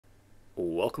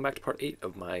Welcome back to part 8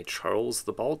 of my Charles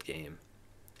the Bald game.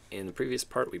 In the previous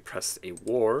part we pressed a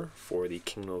war for the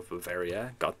Kingdom of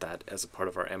Bavaria, got that as a part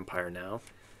of our empire now,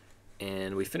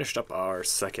 and we finished up our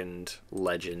second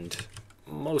legend,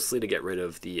 mostly to get rid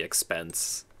of the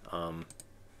expense.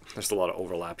 There's a lot of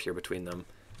overlap here between them.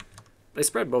 They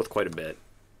spread both quite a bit.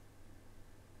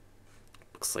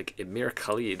 Looks like Emir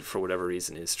Khalid, for whatever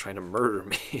reason, is trying to murder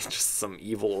me, just some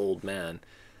evil old man.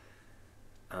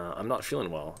 I'm not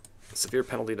feeling well. Severe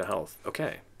penalty to health.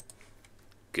 Okay.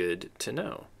 Good to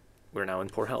know. We're now in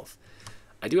poor health.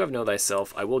 I do have Know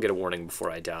Thyself. I will get a warning before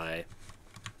I die.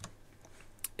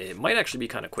 It might actually be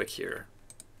kind of quick here.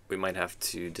 We might have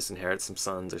to disinherit some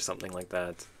sons or something like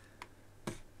that.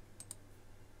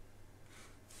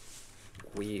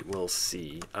 We will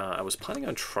see. I was planning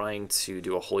on trying to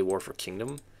do a holy war for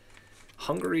kingdom.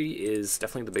 Hungary is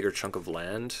definitely the bigger chunk of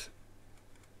land.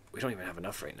 We don't even have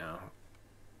enough right now.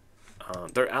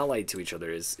 They're allied to each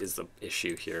other is the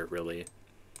issue here, really.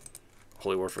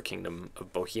 Holy War for Kingdom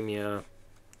of Bohemia.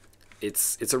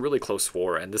 It's a really close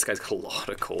war, and this guy's got a lot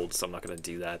of gold, so I'm not going to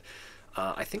do that.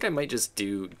 I think I might just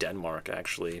do Denmark,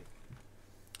 actually.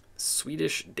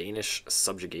 Swedish-Danish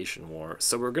subjugation war.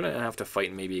 So we're going to have to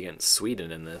fight maybe against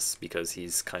Sweden in this, because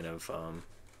he's kind of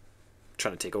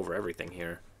trying to take over everything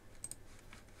here.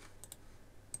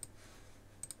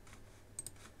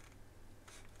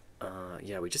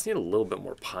 Yeah, we just need a little bit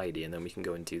more piety, and then we can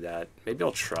go and do that. Maybe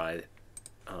I'll try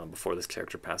before this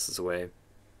character passes away.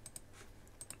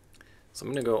 So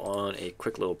I'm going to go on a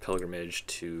quick little pilgrimage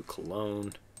to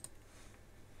Cologne.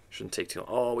 Shouldn't take too long.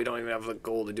 Oh, we don't even have the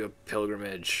gold to do a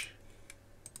pilgrimage.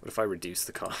 What if I reduce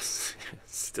the cost?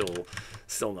 Still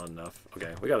not enough.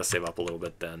 Okay, we got to save up a little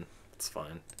bit then. It's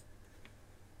fine.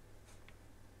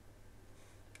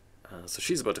 So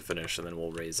she's about to finish, and then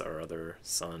we'll raise our other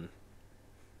son.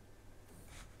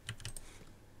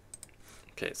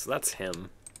 Okay, so that's him.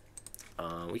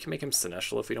 We can make him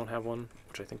seneschal if we don't have one,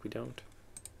 which I think we don't.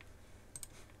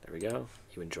 There we go.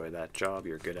 You enjoy that job.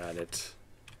 You're good at it.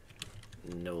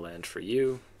 No land for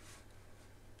you.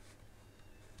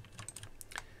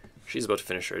 She's about to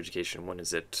finish her education. When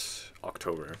is it?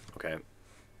 October. Okay.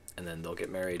 And then they'll get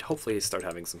married. Hopefully start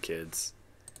having some kids.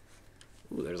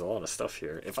 Ooh, there's a lot of stuff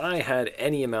here. If I had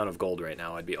any amount of gold right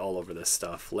now, I'd be all over this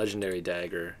stuff. Legendary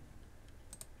dagger.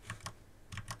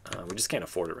 We just can't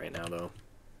afford it right now, though.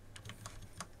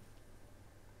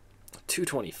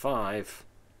 225.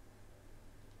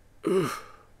 Ooh.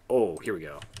 Oh, here we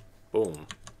go. Boom.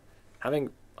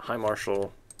 Having High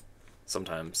Marshal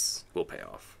sometimes will pay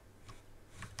off.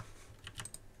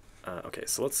 Okay,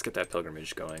 so let's get that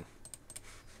pilgrimage going.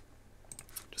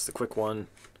 Just a quick one.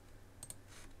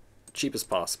 Cheap as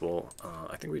possible.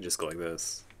 I think we just go like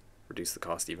this. Reduce the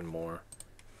cost even more.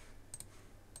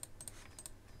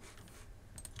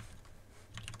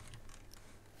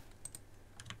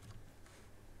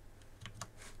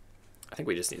 I think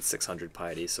we just need 600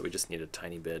 piety, so we just need a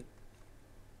tiny bit.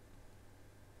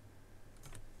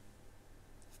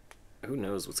 Who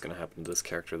knows what's going to happen to this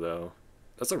character, though?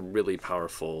 That's a really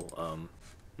powerful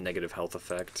negative health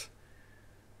effect.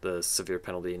 The severe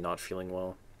penalty, not feeling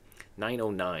well.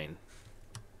 909.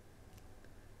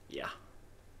 Yeah.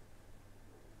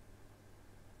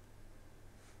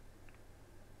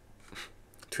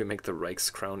 Do we make the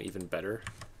Reichskrone even better?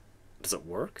 Does it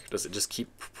work? Does it just keep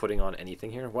putting on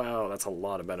anything here? Wow, that's a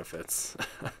lot of benefits.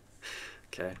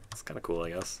 Okay, it's kind of cool,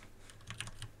 I guess.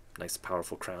 Nice,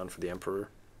 powerful crown for the Emperor.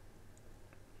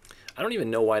 I don't even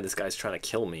know why this guy's trying to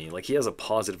kill me. Like, he has a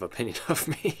positive opinion of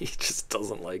me. He just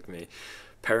doesn't like me.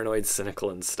 Paranoid, cynical,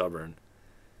 and stubborn.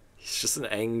 He's just an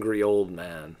angry old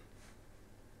man.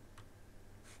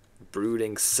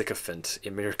 Brooding sycophant,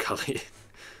 Emir Khalid.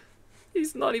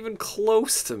 He's not even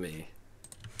close to me.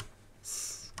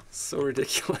 So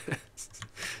ridiculous.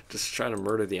 Just trying to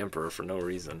murder the Emperor for no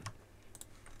reason.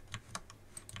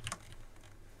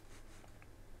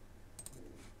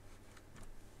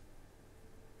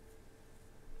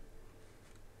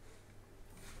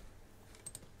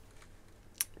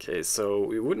 Okay, so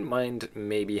we wouldn't mind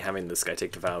maybe having this guy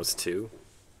take the vows too.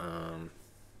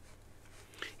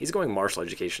 He's going martial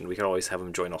education. We could always have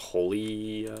him join a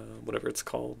holy, whatever it's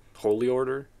called, holy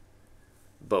order.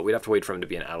 But we'd have to wait for him to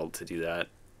be an adult to do that.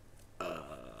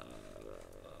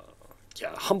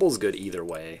 Yeah, humble's good either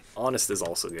way. Honest is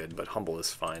also good, but humble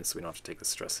is fine, so we don't have to take the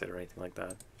stress hit or anything like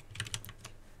that.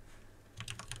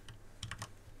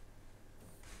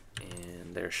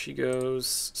 And there she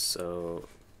goes. So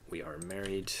we are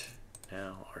married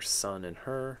now, our son and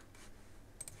her.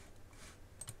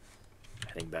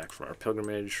 Heading back from our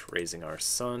pilgrimage, raising our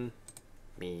son,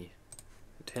 me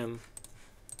and him.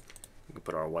 We can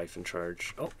put our wife in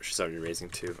charge. Oh, she's already raising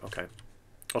 2. Okay.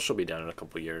 Oh, she'll be down in a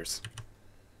couple years.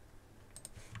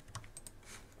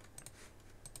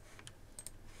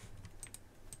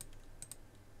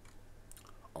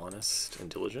 Honest and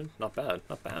diligent. Not bad.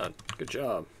 Not bad. Good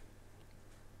job.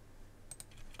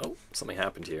 Oh, something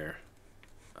happened here.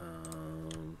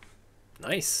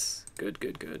 Nice. Good,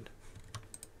 good, good.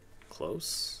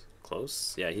 Close.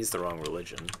 Close. Yeah, he's the wrong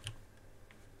religion.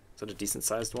 Is that a decent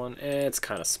sized one? It's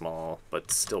kind of small, but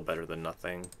still better than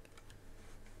nothing.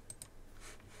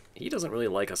 He doesn't really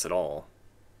like us at all.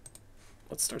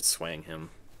 Let's start swaying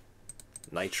him.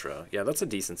 Nitra. Yeah, that's a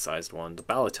decent sized one. The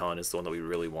Balaton is the one that we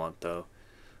really want, though.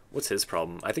 What's his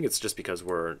problem? I think it's just because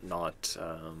we're not,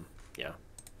 yeah.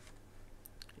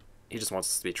 He just wants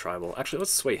us to be tribal. Actually,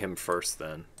 let's sway him first,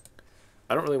 then.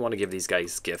 I don't really want to give these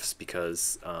guys gifts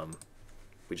because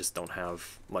we just don't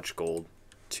have much gold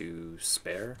to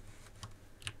spare.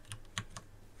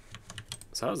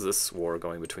 So how's this war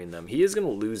going between them? He is going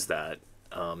to lose that.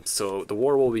 So the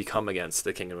war will become against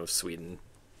the Kingdom of Sweden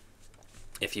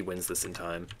if he wins this in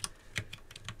time.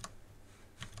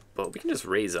 But we can just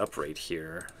raise up right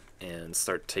here and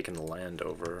start taking the land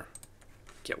over.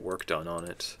 Get work done on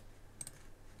it.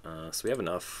 So we have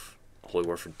enough. Holy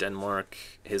War for Denmark.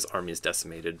 His army is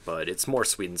decimated, but it's more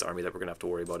Sweden's army that we're going to have to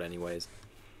worry about anyways.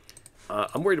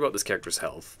 I'm worried about this character's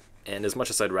health. And as much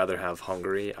as I'd rather have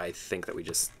Hungary, I think that we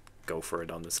just go for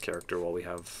it on this character while we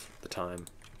have the time.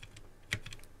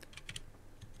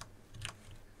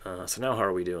 So now how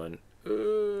are we doing?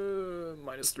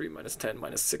 -3, -10,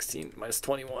 -16,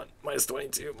 -21,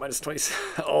 -22,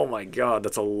 -27. Oh my god,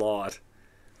 that's a lot.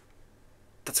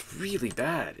 That's really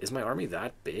bad. Is my army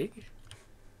that big?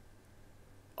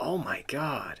 Oh my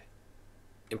god.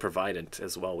 Improvident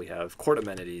as well. We have court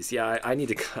amenities. Yeah, I need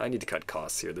to cut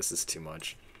costs here. This is too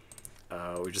much.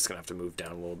 We're just gonna have to move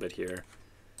down a little bit here.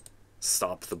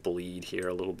 Stop the bleed here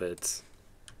a little bit.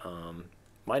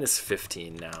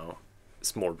 -15 now.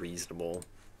 It's more reasonable.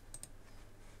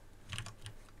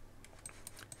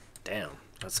 Damn,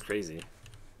 that's crazy.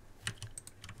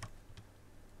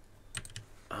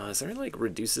 Is there any, like,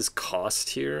 reduces cost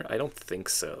here? I don't think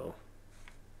so.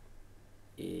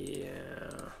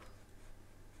 Yeah.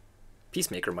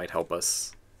 Peacemaker might help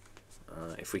us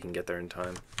if we can get there in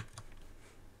time.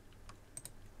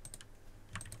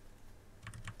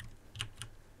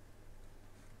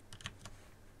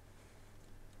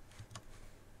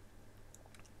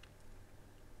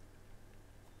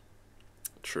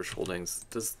 Church holdings.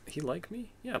 Does he like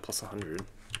me? Yeah, plus 100.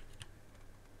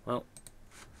 Well,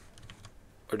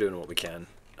 we're doing what we can.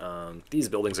 These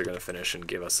buildings are going to finish and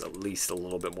give us at least a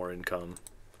little bit more income.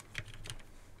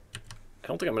 I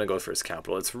don't think I'm going to go for his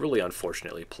capital. It's really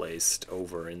unfortunately placed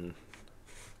over in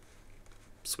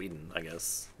Sweden, I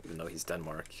guess, even though he's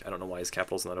Denmark. I don't know why his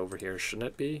capital's not over here. Shouldn't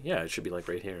it be? Yeah, it should be like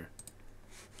right here.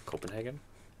 Copenhagen?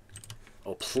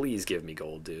 Oh, please give me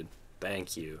gold, dude.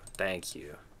 Thank you. Thank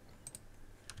you.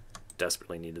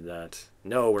 Desperately needed that.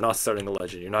 No, we're not starting the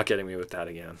legend. You're not getting me with that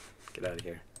again. Get out of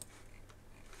here.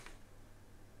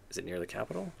 Is it near the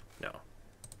capital? No.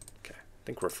 Okay, I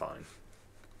think we're fine.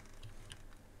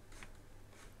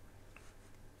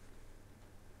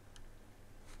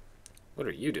 What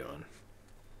are you doing?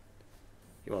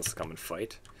 He wants to come and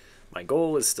fight. My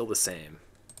goal is still the same.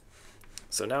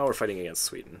 So now we're fighting against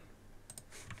Sweden.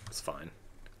 It's fine.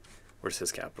 Where's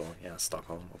his capital? Yeah,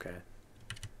 Stockholm, okay.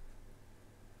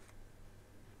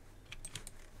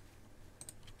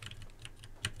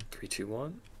 Three, two,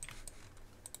 one.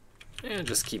 And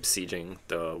just keep sieging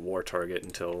the war target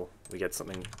until we get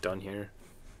something done here.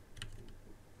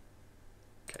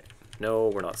 Okay. No,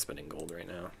 we're not spending gold right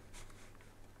now.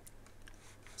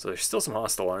 So there's still some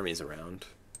hostile armies around.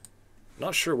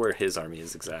 Not sure where his army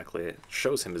is exactly. It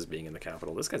shows him as being in the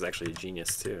capital. This guy's actually a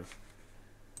genius too.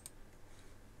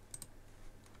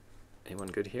 Anyone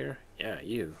good here? Yeah,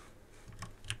 you.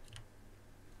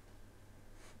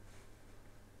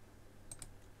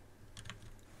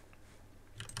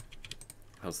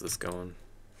 How's this going?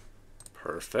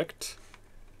 Perfect.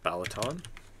 Balaton.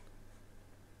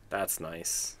 That's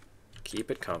nice. Keep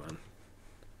it coming.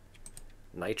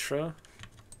 Nitra.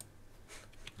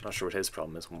 Not sure what his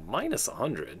problem is. Minus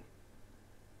 100?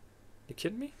 You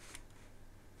kidding me?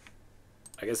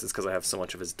 I guess it's because I have so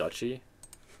much of his duchy.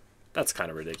 That's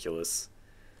kind of ridiculous.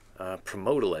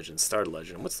 Promote a legend, start a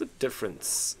legend. What's the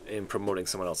difference in promoting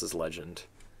someone else's legend?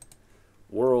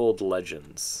 World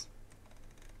legends.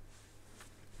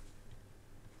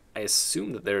 I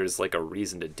assume that there's like a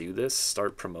reason to do this.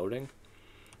 Start promoting.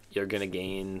 You're going to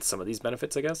gain some of these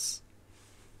benefits, I guess.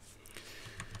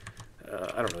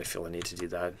 I don't really feel the need to do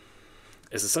that.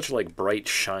 This is such a like bright,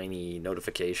 shiny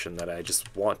notification that I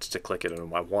just want to click it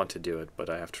and I want to do it, but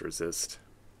I have to resist.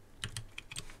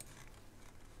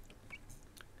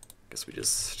 Guess we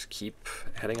just keep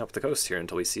heading up the coast here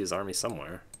until we see his army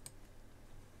somewhere.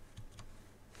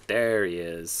 There he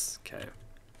is. Okay.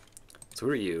 So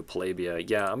who are you? Palabia.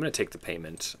 Yeah, I'm going to take the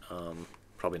payment.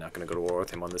 Probably not going to go to war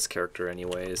with him on this character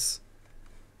anyways.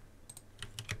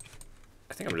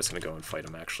 I think I'm just going to go and fight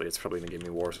him, actually. It's probably going to give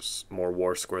me more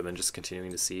war score than just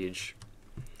continuing to siege.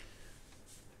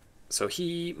 So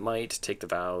he might take the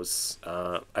vows.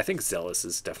 I think Zealous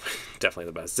is definitely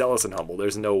the best. Zealous and Humble.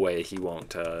 There's no way he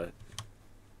won't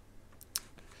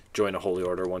join a Holy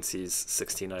Order once he's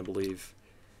 16, I believe.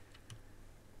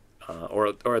 Or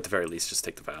at the very least, just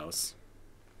take the vows.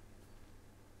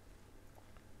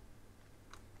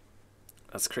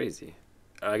 That's crazy.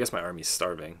 I guess my army's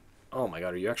starving. Oh my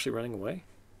god, are you actually running away?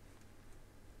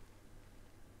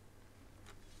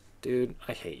 Dude,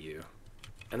 I hate you.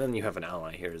 And then you have an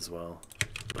ally here as well.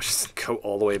 Let's just go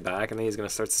all the way back and then he's going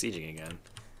to start sieging again.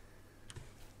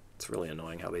 It's really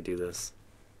annoying how they do this.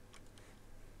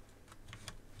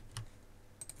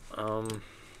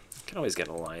 Can always get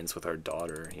an alliance with our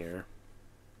daughter here.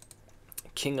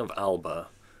 King of Alba.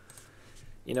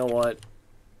 You know what?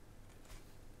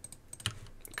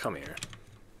 Come here.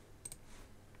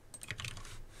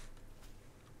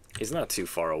 He's not too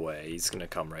far away. He's going to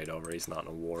come right over. He's not in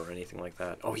a war or anything like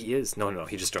that. Oh, he is? No,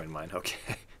 he just joined mine.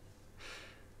 Okay.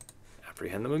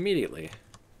 Apprehend them immediately.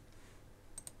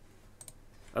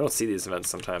 I don't see these events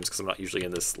sometimes because I'm not usually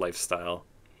in this lifestyle.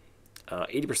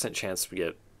 80% chance we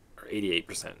get, or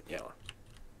 88%, yeah.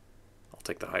 I'll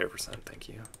take the higher percent, thank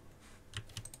you.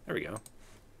 There we go.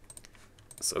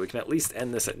 So we can at least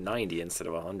end this at 90 instead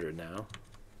of 100 now.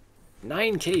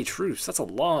 9k troops, that's a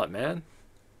lot, man.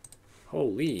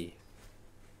 Holy.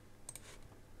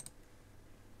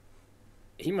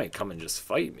 He might come and just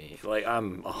fight me. Like,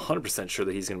 I'm 100% sure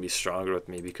that he's going to be stronger with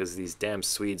me because these damn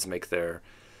Swedes make their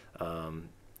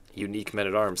unique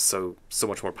men-at-arms so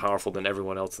much more powerful than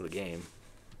everyone else in the game.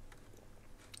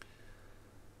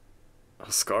 Oh,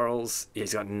 Skarls,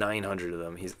 he's got 900 of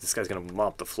them. This guy's going to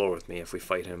mop the floor with me if we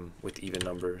fight him with even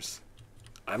numbers.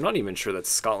 I'm not even sure that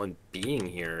Scotland being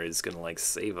here is going to, like,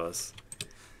 save us.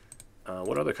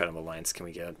 What other kind of alliance can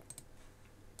we get?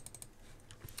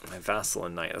 My vassal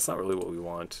and knight. That's not really what we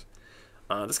want.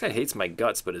 This guy hates my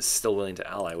guts, but is still willing to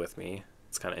ally with me.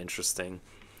 It's kind of interesting.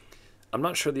 I'm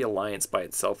not sure the alliance by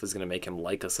itself is going to make him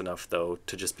like us enough, though,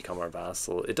 to just become our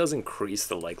vassal. It does increase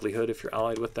the likelihood if you're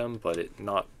allied with them, but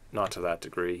not to that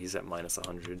degree. He's at minus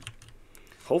 100.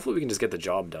 Hopefully we can just get the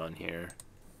job done here.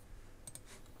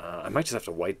 I might just have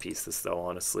to white piece this, though,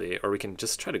 honestly. Or we can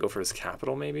just try to go for his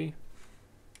capital, maybe?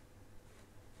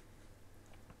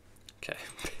 Okay.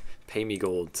 Pay me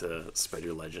gold to spread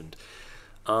your legend.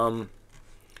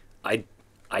 I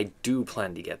do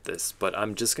plan to get this, but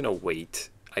I'm just going to wait.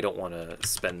 I don't want to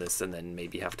spend this and then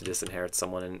maybe have to disinherit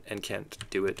someone and can't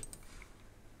do it.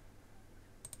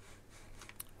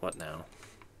 What now?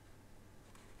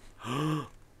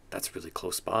 That's really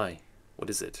close by. What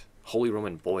is it? Holy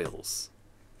Roman Boils.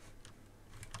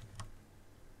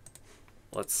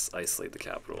 Let's isolate the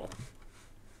capital.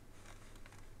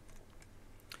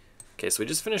 Okay, so we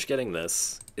just finished getting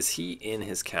this. Is he in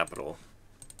his capital?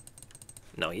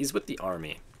 No, he's with the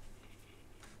army.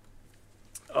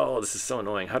 Oh, this is so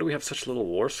annoying. How do we have such little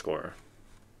war score?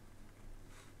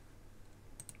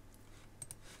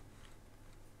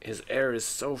 His heir is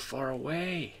so far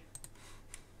away.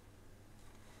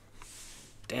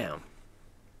 Damn.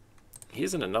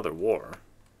 He's in another war.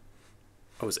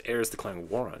 Oh, his heir is declaring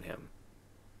war on him.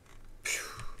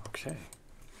 Phew, okay.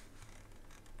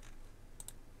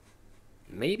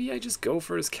 Maybe I just go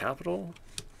for his capital?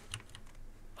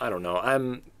 I don't know.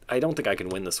 I don't think I can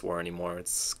win this war anymore.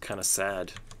 It's kind of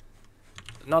sad.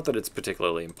 Not that it's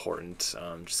particularly important.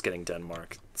 Just getting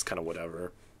Denmark, it's kind of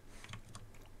whatever.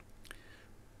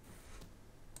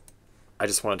 I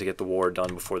just wanted to get the war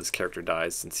done before this character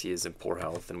dies, since he is in poor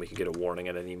health and we can get a warning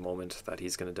at any moment that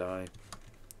he's going to die.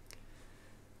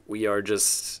 We are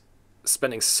just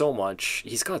spending so much.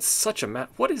 He's got such a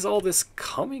What is all this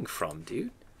coming from,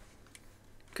 dude?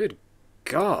 Good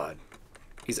God.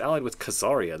 He's allied with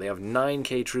Khazaria. They have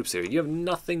 9k troops here. You have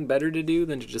nothing better to do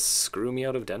than to just screw me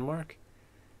out of Denmark?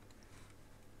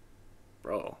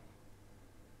 Bro.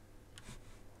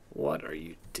 What are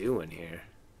you doing here?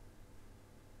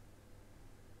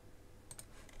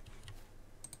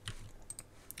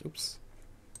 Oops.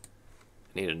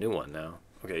 I need a new one now.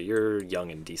 Okay, you're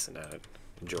young and decent at it.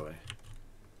 Enjoy.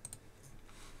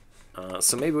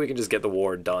 So maybe we can just get the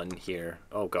war done here.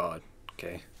 Oh God.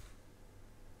 Okay.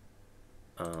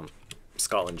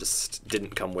 Scotland just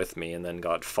didn't come with me and then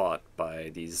got fought by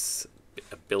these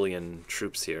a billion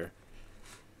troops here.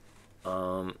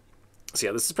 So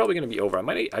yeah, this is probably going to be over. I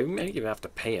might even have to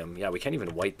pay him. Yeah, we can't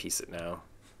even white piece it now.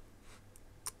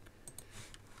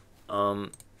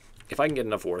 If I can get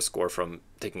enough war score from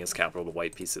taking his capital to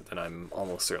white piece it, then I'm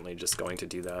almost certainly just going to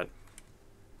do that.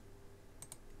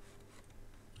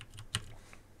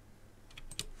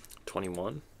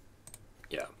 21?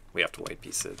 Yeah, we have to white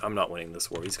piece it. I'm not winning this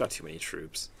war. He's got too many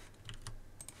troops.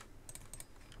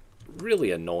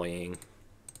 Really annoying.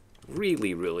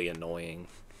 Really, really annoying.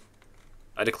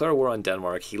 I declare war on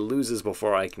Denmark. He loses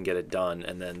before I can get it done,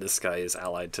 and then this guy is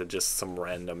allied to just some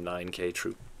random 9k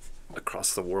troop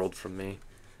across the world from me.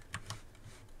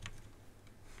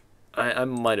 I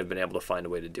might have been able to find a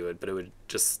way to do it, but it would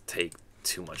just take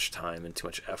too much time and too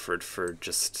much effort for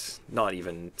just not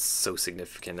even so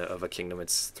significant of a kingdom.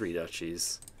 It's 3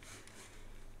 duchies.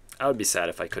 I would be sad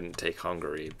if I couldn't take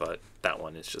Hungary, but that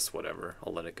one is just whatever.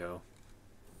 I'll let it go.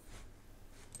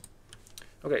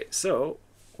 Okay, so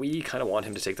we kind of want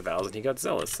him to take the vows, and he got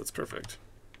zealous. That's perfect.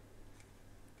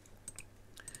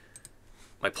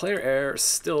 My player heir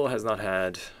still has not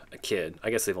had a kid. I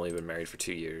guess they've only been married for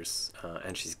 2 years,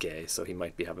 and she's gay, so he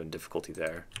might be having difficulty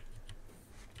there.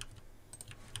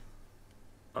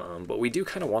 But we do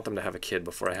kind of want them to have a kid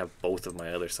before I have both of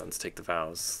my other sons take the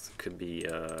vows. It could be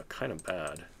kind of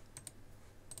bad.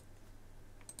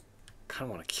 Kind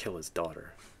of want to kill his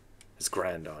daughter. His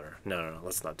granddaughter. No,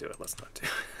 let's not do it. Let's not do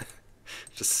it.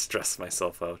 Just stress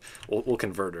myself out. We'll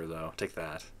convert her, though. Take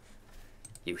that.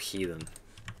 You heathen.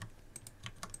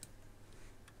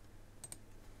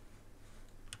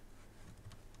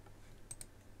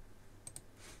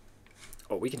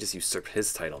 Oh, we can just usurp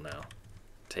his title now.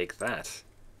 Take that.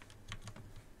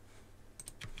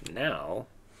 Now,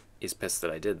 he's pissed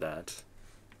that I did that.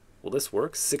 Will this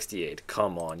work? 68.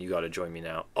 Come on, you gotta join me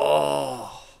now.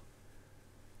 Oh!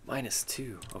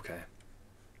 -2. Okay.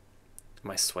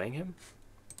 Am I swaying him?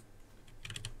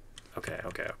 Okay.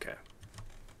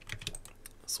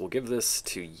 So we'll give this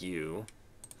to you.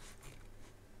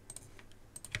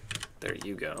 There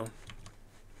you go.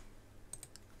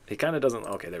 He kind of doesn't...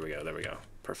 Okay, there we go.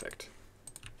 Perfect.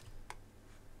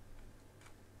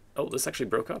 Oh, this actually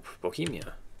broke up.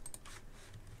 Bohemia.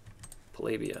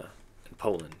 Polabia. And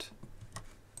Poland.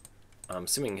 I'm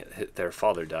assuming their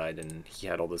father died and he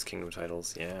had all those kingdom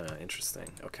titles. Yeah, interesting.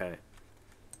 Okay.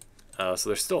 So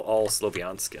they're still all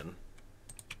Slovianskin.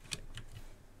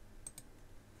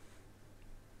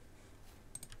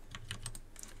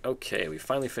 Okay, we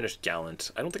finally finished Gallant.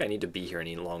 I don't think I need to be here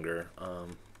any longer.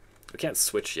 We can't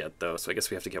switch yet, though, so I guess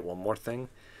we have to get one more thing.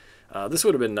 This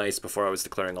would have been nice before I was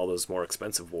declaring all those more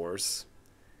expensive wars.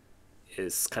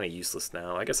 It's kind of useless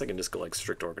now. I guess I can just go like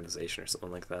strict organization or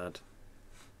something like that.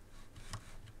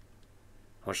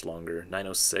 How much longer?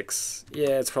 906?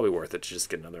 Yeah, it's probably worth it to just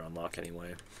get another unlock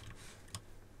anyway.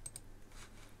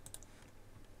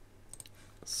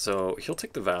 So he'll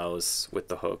take the vows with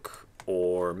the hook,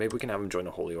 or maybe we can have him join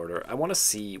the Holy Order. I want to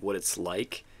see what it's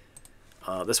like.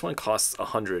 This one costs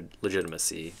 100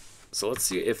 legitimacy. So let's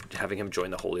see if having him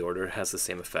join the Holy Order has the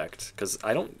same effect. Because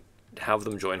I don't have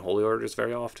them join Holy Orders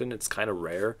very often. It's kind of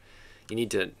rare. You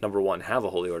need to, number one, have a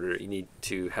Holy Order. You need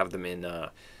to have them in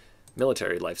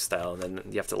military lifestyle, and then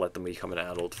you have to let them become an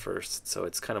adult first. So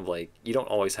it's kind of like, you don't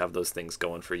always have those things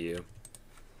going for you.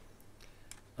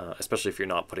 Especially if you're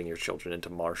not putting your children into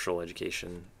martial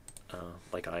education,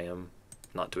 like I am,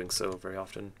 not doing so very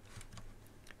often.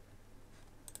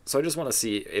 So I just want to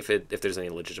see if there's any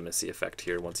legitimacy effect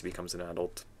here once he becomes an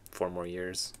adult. 4 more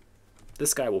years.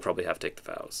 This guy will probably have to take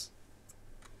the vows.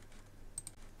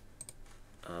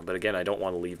 But again, I don't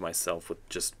want to leave myself with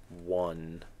just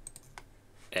one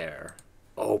heir.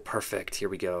 Oh, perfect. Here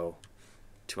we go.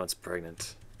 2 months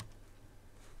pregnant.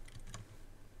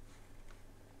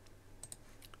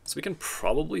 So we can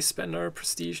probably spend our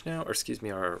prestige now, or excuse me,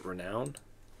 our renown.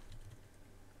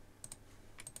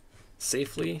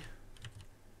 Safely.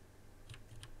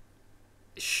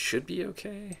 It should be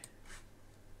okay.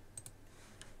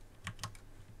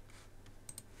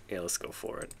 Yeah, let's go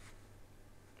for it.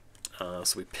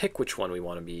 So we pick which one we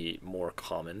want to be more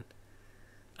common.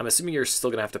 I'm assuming you're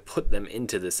still going to have to put them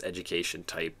into this education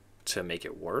type to make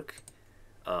it work.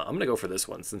 I'm going to go for this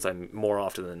one, since I'm more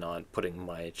often than not putting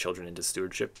my children into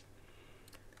stewardship.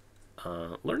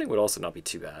 Learning would also not be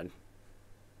too bad.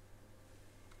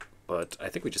 But I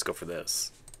think we just go for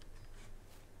this.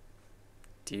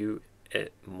 Dieu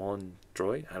et mon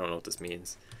droit? I don't know what this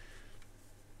means.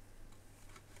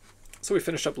 So we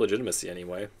finished up legitimacy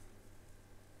anyway.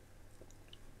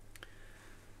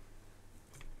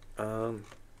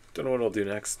 Don't know what I'll I'll do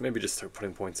next. Maybe just start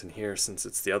putting points in here since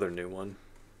it's the other new one.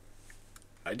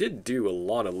 I did do a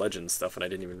lot of legend stuff, and I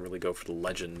didn't even really go for the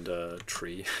legend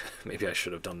tree. Maybe I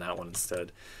should have done that one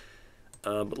instead.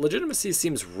 But legitimacy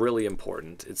seems really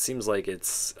important. It seems like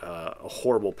it's a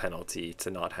horrible penalty to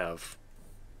not have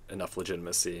enough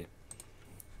legitimacy.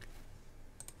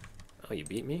 Oh, you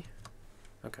beat me?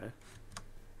 Okay.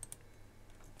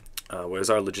 Whereas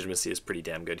our legitimacy is pretty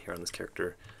damn good here on this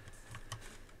character.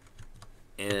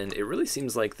 And it really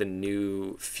seems like the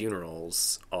new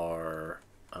funerals are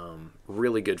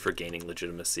really good for gaining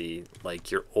legitimacy. Like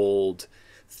your old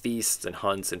feasts and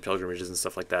hunts and pilgrimages and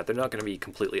stuff like that, they're not going to be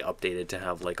completely updated to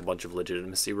have like a bunch of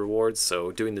legitimacy rewards.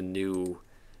 So doing the new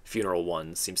funeral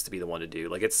one seems to be the one to do.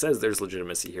 Like it says there's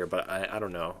legitimacy here, but I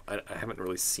don't know. I haven't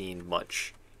really seen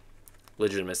much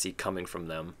legitimacy coming from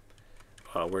them.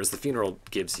 Whereas the funeral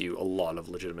gives you a lot of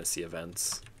legitimacy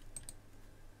events.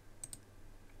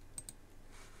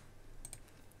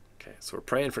 Okay, so we're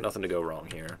praying for nothing to go wrong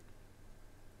here.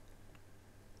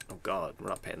 Oh god, we're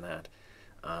not paying that.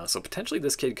 So potentially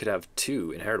this kid could have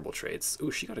 2 inheritable traits. Ooh,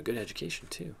 she got a good education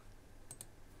too.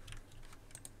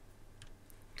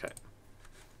 Okay.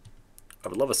 I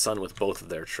would love a son with both of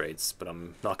their traits, but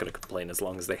I'm not going to complain as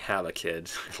long as they have a kid.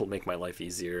 It'll make my life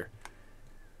easier.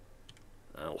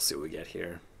 We'll see what we get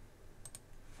here.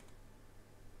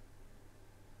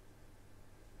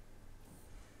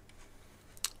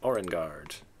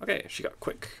 Orengard. Okay, she got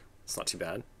quick. It's not too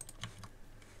bad.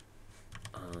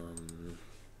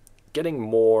 Getting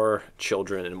more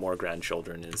children and more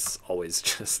grandchildren is always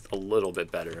just a little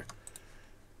bit better.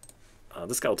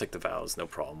 This guy will take the vows, no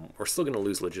problem. We're still going to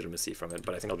lose legitimacy from it,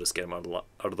 but I think I'll just get him out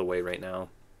of the way right now.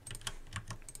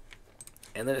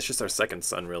 And then it's just our second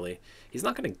son, really. He's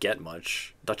not going to get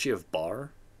much. Duchy of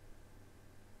Bar?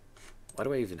 Why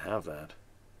do I even have that?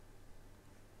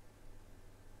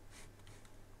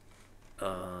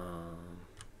 I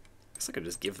guess I could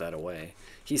just give that away.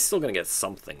 He's still going to get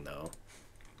something, though.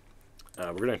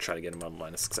 We're going to try to get him on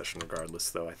line of succession regardless,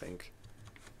 though, I think.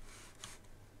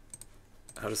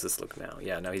 How does this look now?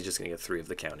 Yeah, now he's just going to get 3 of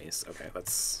the counties. Okay,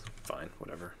 that's fine.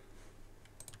 Whatever.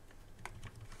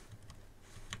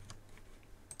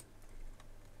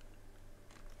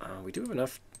 We do have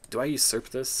enough. Do I usurp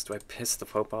this? Do I piss the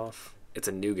Pope off? It's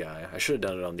a new guy. I should have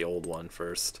done it on the old one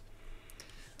first.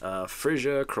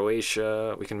 Frisia,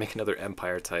 Croatia. We can make another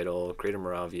empire title. Greater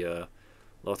Moravia,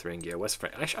 Lotharingia, West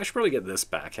France. I should probably get this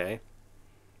back, hey?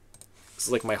 This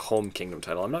is like my home kingdom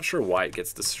title. I'm not sure why it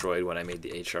gets destroyed when I made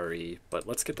the HRE, but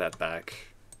let's get that back.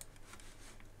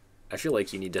 I feel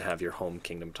like you need to have your home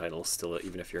kingdom title still,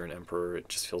 even if you're an emperor. It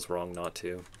just feels wrong not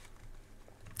to.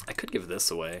 I could give this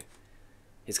away.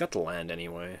 He's got the land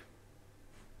anyway.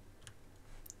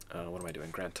 What am I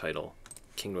doing? Grant title.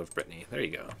 Kingdom of Brittany. There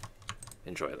you go.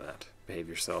 Enjoy that. Behave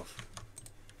yourself.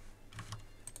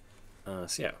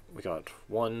 So yeah, we got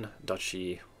 1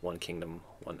 duchy, 1 kingdom,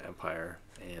 1 empire,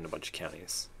 and a bunch of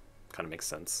counties. Kind of makes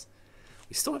sense.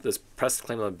 We still have this pressed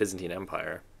claim of the Byzantine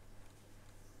Empire.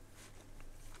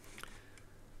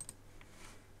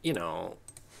 You know,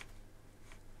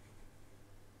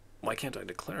 why can't I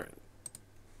declare it?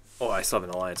 Oh, I still have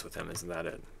an alliance with him, isn't that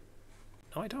it?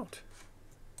 No, I don't.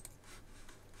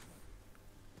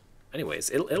 Anyways,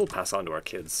 it'll pass on to our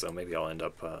kids, so maybe I'll end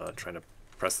up trying to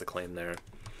press the claim there.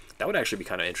 That would actually be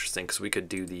kind of interesting, because we could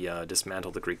do the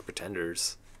dismantle the Greek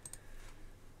pretenders.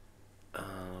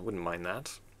 Wouldn't mind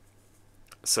that.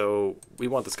 So, we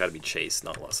want this guy to be chaste,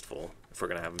 not lustful, if we're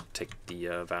going to have him take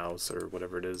the vows, or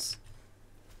whatever it is.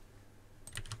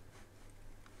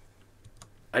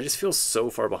 I just feel so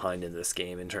far behind in this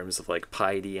game in terms of like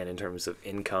piety and in terms of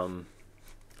income.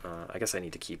 I guess I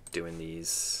need to keep doing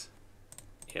these.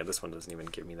 Yeah, this one doesn't even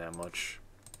give me that much.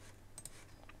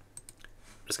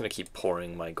 I'm just going to keep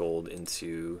pouring my gold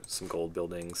into some gold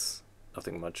buildings.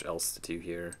 Nothing much else to do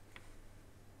here.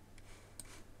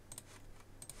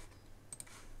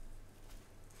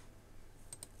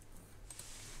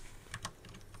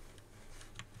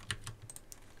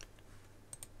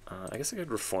 I guess I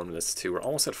could reform this too. We're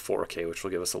almost at 4K, which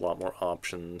will give us a lot more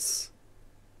options.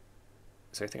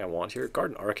 Is there anything I want here?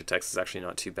 Garden Architects is actually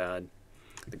not too bad.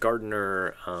 The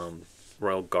Gardener,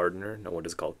 Royal Gardener, no, what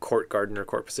is it called? Court Gardener,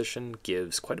 court position,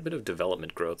 gives quite a bit of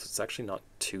development growth. It's actually not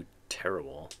too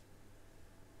terrible.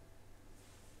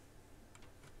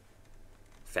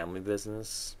 Family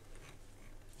business.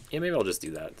 Yeah, maybe I'll just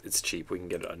do that. It's cheap. We can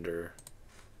get it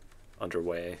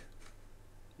underway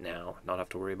now, not have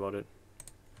to worry about it.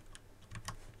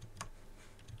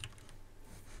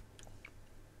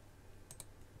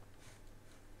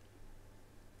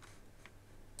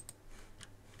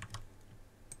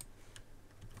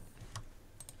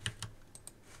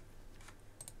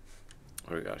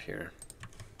 What do we got here?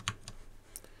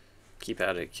 Keep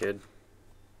at it, kid.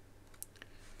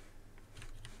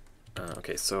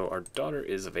 Okay, so our daughter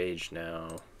is of age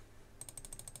now.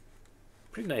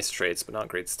 Pretty nice traits, but not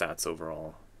great stats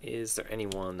overall. Is there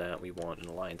anyone that we want an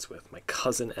alliance with? My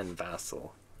cousin and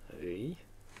vassal. Hey.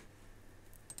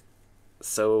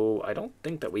 So I don't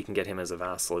think that we can get him as a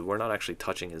vassal. We're not actually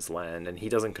touching his land, and he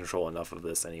doesn't control enough of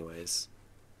this anyways.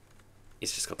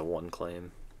 He's just got the one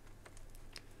claim.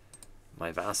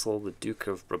 My vassal, the Duke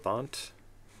of Brabant.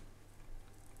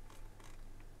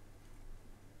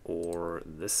 Or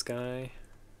this guy.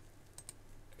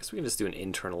 I guess we can just do an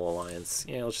internal alliance.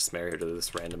 Yeah, let's just marry her to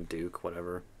this random duke,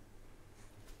 whatever.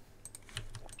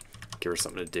 Give her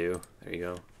something to do. There you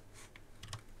go.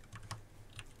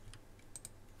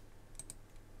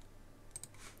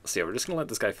 So yeah, we're just gonna let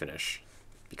this guy finish.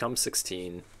 Become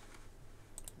 16.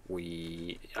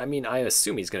 I mean, I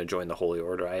assume he's gonna join the Holy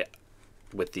Order.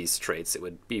 With these traits, it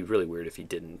would be really weird if he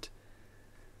didn't.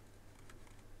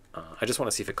 I just want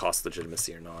to see if it costs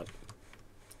legitimacy or not.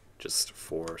 Just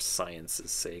for science's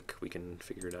sake, we can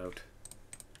figure it out.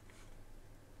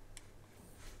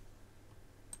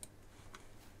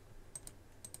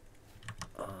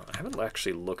 I haven't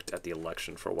actually looked at the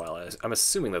election for a while. I'm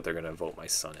assuming that they're going to vote my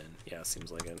son in. Yeah,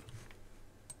 seems like it.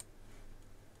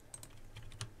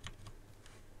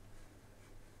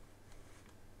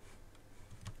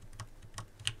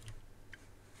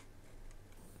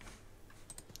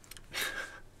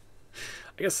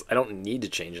 I guess I don't need to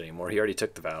change anymore. He already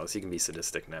took the vows. He can be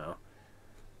sadistic now.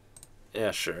 Yeah,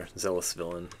 sure. Zealous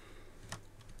villain.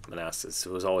 Manassas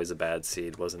was always a bad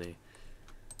seed, wasn't he?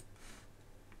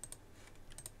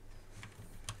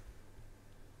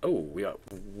 Oh, we got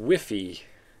Whiffy.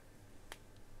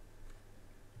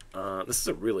 This is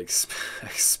a really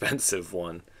expensive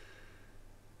one.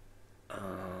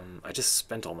 I just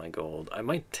spent all my gold. I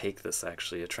might take this,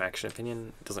 actually. Attraction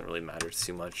opinion. It doesn't really matter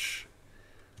too much.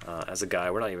 As a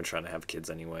guy, we're not even trying to have kids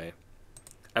anyway.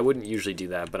 I wouldn't usually do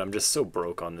that, but I'm just so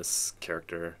broke on this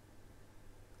character.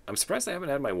 I'm surprised I haven't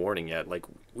had my warning yet. Like,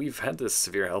 we've had this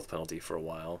severe health penalty for a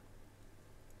while.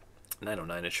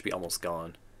 909, it should be almost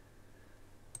gone.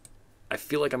 I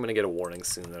feel like I'm going to get a warning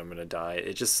soon that I'm going to die.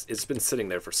 It's been sitting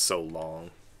there for so long.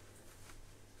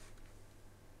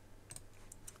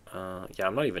 Yeah,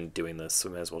 I'm not even doing this, so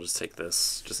we might as well just take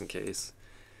this, just in case.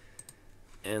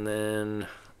 And then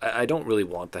I don't really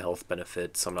want the health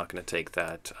benefit, so I'm not going to take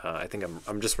that. I think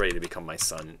I'm just ready to become my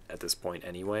son at this point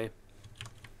anyway.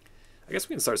 I guess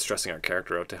we can start stressing our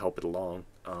character out to help it along.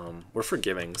 We're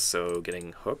forgiving, so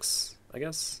getting hooks, I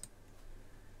guess.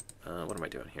 What am I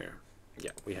doing here?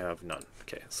 Yeah, we have none.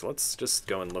 Okay, so let's just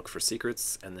go and look for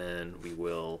secrets, and then we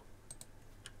will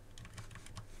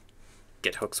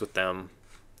get hooks with them,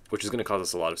 which is going to cause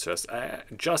us a lot of stress.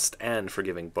 Just and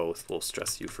forgiving both will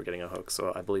stress you for getting a hook,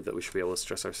 so I believe that we should be able to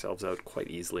stress ourselves out quite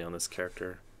easily on this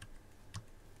character.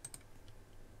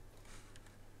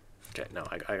 Okay, no,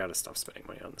 I gotta stop spending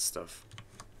money on this stuff.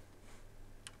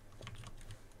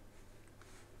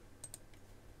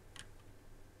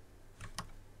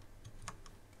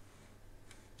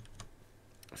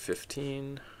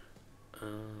 $15.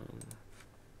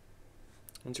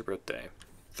 When's your birthday?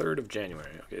 3rd of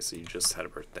January. Okay, so you just had a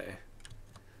birthday.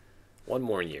 One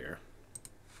more year.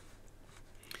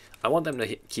 I want them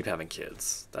to keep having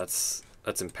kids. That's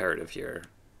imperative here.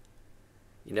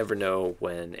 You never know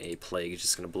when a plague is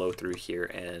just going to blow through here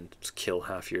and kill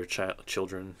half your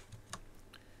children.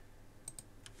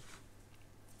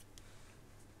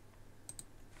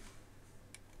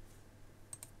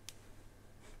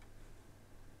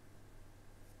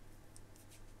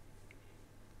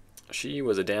 She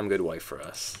was a damn good wife for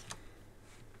us.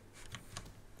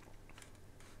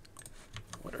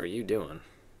 What are you doing?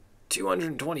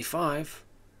 225?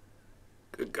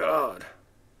 Good God.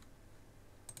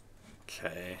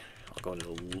 Okay, I'll go into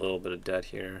a little bit of debt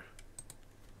here.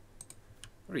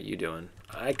 What are you doing?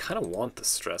 I kind of want the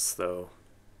stress, though.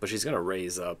 But she's going to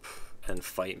raise up and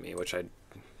fight me, which I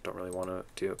don't really want to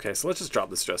do. Okay, so let's just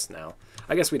drop the stress now.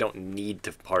 I guess we don't need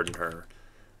to pardon her.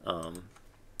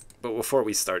 But before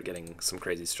we start getting some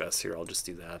crazy stress here, I'll just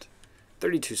do that.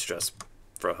 32 stress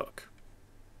for a hook.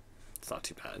 It's not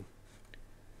too bad.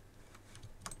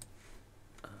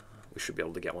 We should be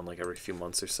able to get one like every few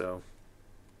months or so.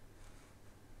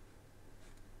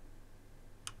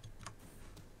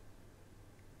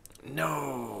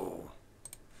 No!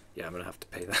 Yeah, I'm gonna have to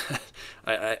pay that.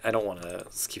 I don't want to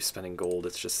keep spending gold,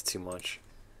 it's just too much.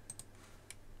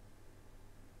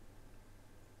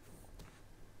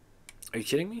 Are you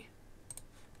kidding me?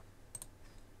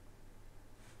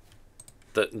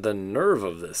 The nerve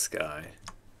of this guy.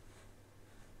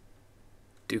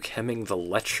 Duke Hemming the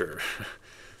Lecher.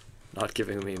 Not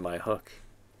giving me my hook.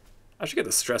 I should get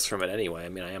the stress from it anyway. I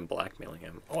mean, I am blackmailing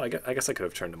him. Oh, I guess I could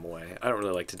have turned him away. I don't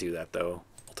really like to do that, though.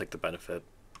 I'll take the benefit.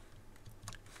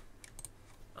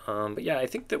 But yeah, I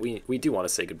think that we do want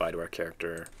to say goodbye to our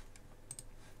character.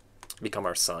 Become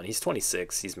our son. He's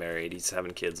 26. He's married. He's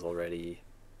having kids already.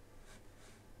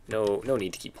 No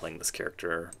need to keep playing this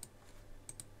character.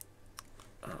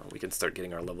 We can start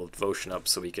getting our level of devotion up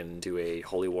so we can do a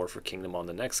Holy War for Kingdom on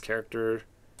the next character.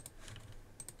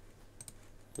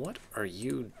 What are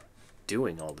you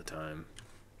doing all the time?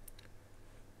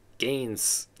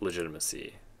 Gains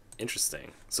legitimacy.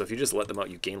 Interesting. So if you just let them out,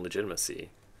 you gain legitimacy.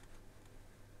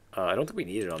 I don't think we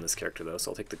need it on this character, though,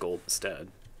 so I'll take the gold instead.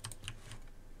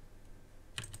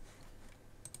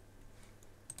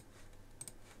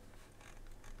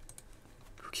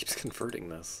 Who keeps converting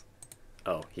this?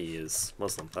 Oh, he is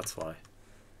Muslim, that's why.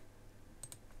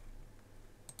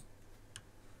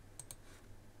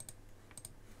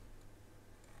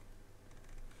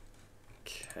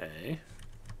 Okay.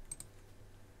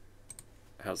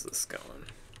 How's this going?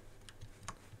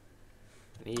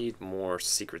 I need more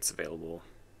secrets available.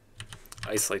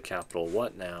 Isolate capital,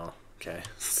 what now? Okay,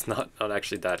 it's not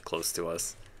actually that close to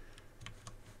us.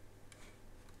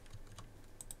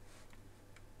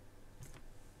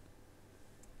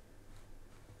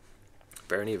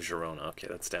 Barony of Girona, okay,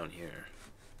 that's down here.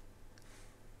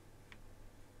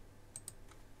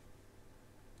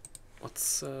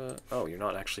 What's, oh, you're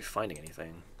not actually finding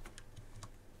anything.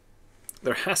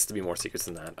 There has to be more secrets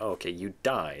than that. Oh, okay, you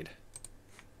died.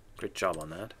 Great job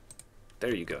on that.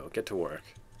 There you go, get to work.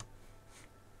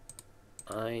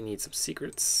 I need some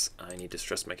secrets. I need to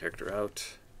stress my character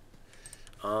out.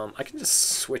 I can just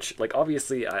switch, like,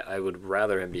 obviously I would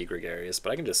rather him be gregarious,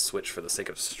 but I can just switch for the sake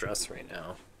of stress right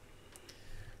now.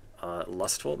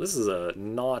 Lustful, this is a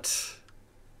not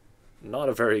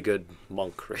a very good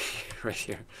monk right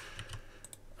here.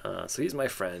 So he's my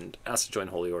friend, asked to join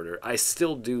Holy Order. I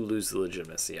still do lose the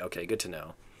legitimacy. Okay, good to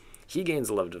know. He gains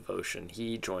a level of devotion.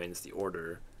 He joins the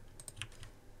Order.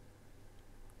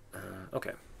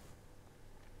 Okay.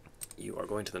 You are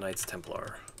going to the Knights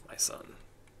Templar, my son.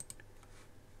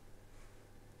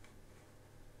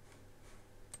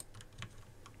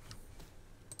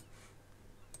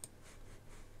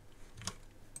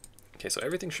 Okay, so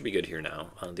everything should be good here now.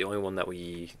 The only one that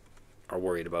we are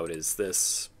worried about is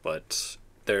this, but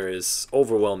there is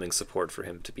overwhelming support for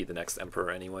him to be the next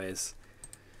emperor anyways.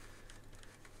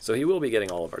 So he will be getting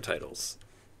all of our titles.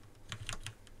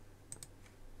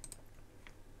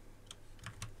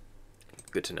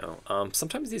 Good to know.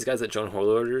 Sometimes these guys that join Holy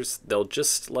Orders, they'll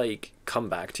just like come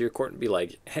back to your court and be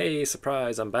like, hey,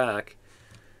 surprise, I'm back.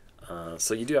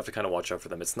 So you do have to kind of watch out for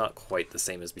them. It's not quite the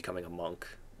same as becoming a monk.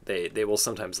 They will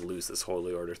sometimes lose this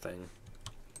Holy Order thing.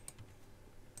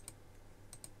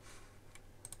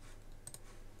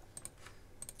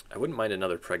 I wouldn't mind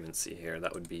another pregnancy here.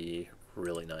 That would be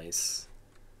really nice.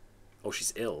 Oh,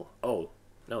 she's ill. Oh,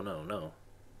 no.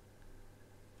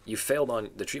 You failed on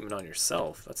the treatment on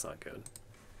yourself. That's not good.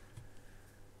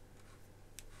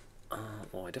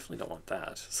 Well, I definitely don't want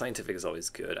that. Scientific is always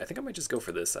good. I think I might just go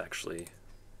for this, actually.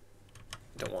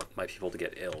 Don't want my people to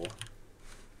get ill.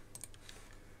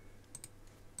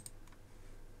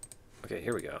 Okay,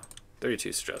 here we go.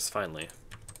 32 stress, finally.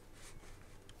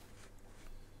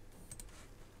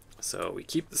 So we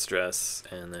keep the stress,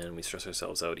 and then we stress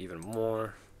ourselves out even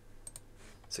more.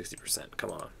 60%,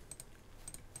 come on.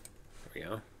 There we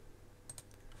go.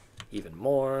 Even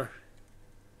more.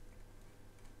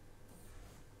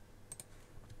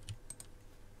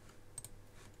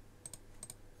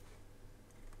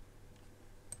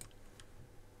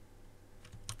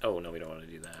 Oh, no, we don't want to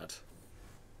do that.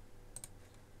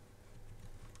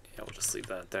 Yeah, we'll just leave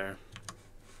that there.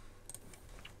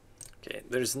 Okay,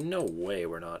 there's no way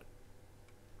we're not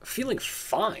feeling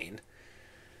fine.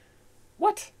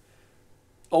 What?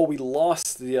 Oh, we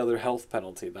lost the other health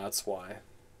penalty, that's why.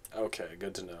 Okay,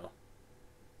 good to know.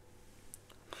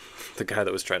 The guy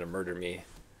that was trying to murder me.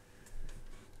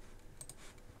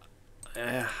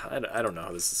 I don't know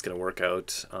how this is going to work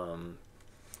out.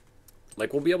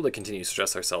 Like, we'll be able to continue to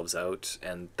stress ourselves out,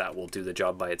 and that will do the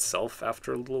job by itself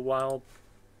after a little while,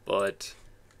 but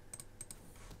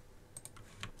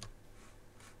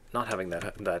not having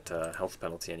that health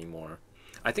penalty anymore.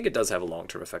 I think it does have a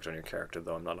long-term effect on your character,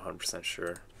 though. I'm not 100%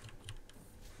 sure.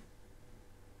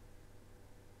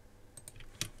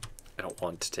 I don't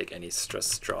want to take any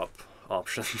stress drop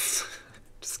options.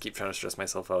 Just keep trying to stress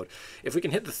myself out. If we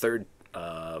can hit the third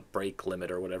break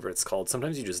limit or whatever it's called,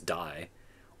 sometimes you just die,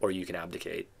 or you can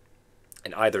abdicate.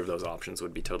 And either of those options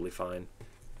would be totally fine.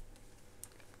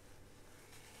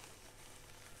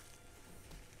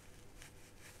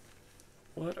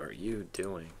 What are you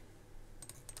doing?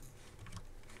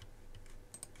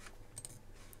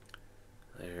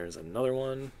 There's another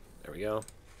one. There we go.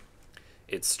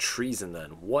 It's treason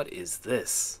then. What is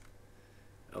this?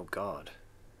 Oh god.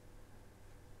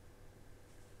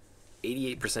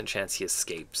 88% chance he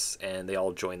escapes, and they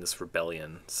all join this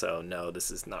rebellion. So no,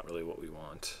 this is not really what we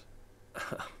want.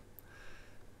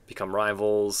 Become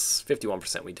rivals.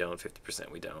 51% we don't,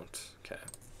 50% we don't. Okay.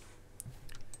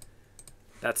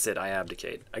 That's it, I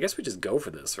abdicate. I guess we just go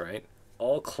for this, right?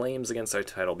 All claims against our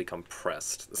title become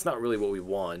pressed. That's not really what we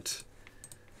want.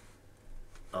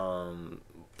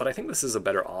 But I think this is a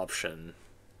better option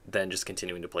than just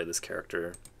continuing to play this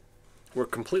character. We're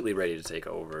completely ready to take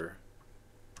over.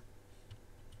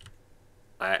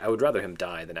 I would rather him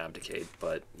die than abdicate,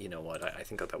 but you know what? I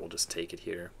think that we'll just take it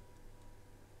here.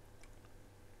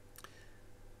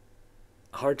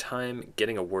 A hard time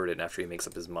getting a word in after he makes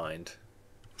up his mind.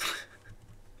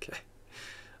 Okay.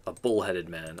 A bullheaded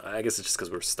man. I guess it's just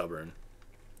because we're stubborn.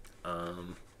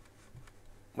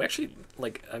 We actually,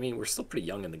 like, I mean, we're still pretty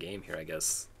young in the game here, I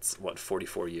guess. It's, what,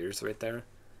 44 years right there?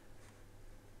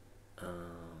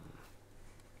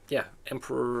 Yeah,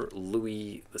 Emperor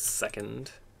Louis II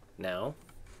now.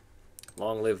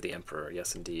 Long live the Emperor,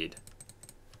 yes indeed.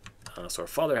 So our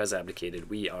father has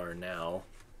abdicated. We are now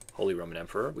Holy Roman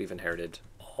Emperor. We've inherited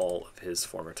all of his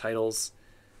former titles.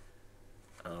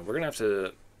 We're going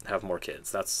to have more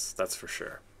kids, that's for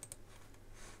sure.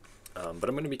 But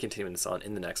I'm going to be continuing this on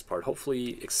in the next part.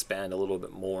 Hopefully expand a little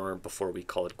bit more before we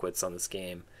call it quits on this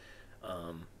game.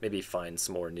 Maybe find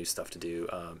some more new stuff to do.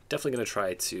 Definitely going to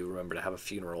try to remember to have a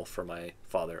funeral for my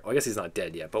father. Oh, I guess he's not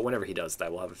dead yet, but whenever he does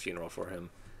that, we'll have a funeral for him.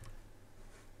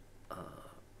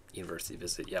 University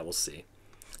visit, yeah, we'll see.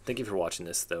 Thank you for watching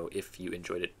this, though. If you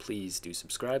enjoyed it, please do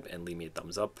subscribe and leave me a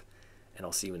thumbs up, and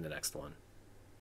I'll see you in the next one.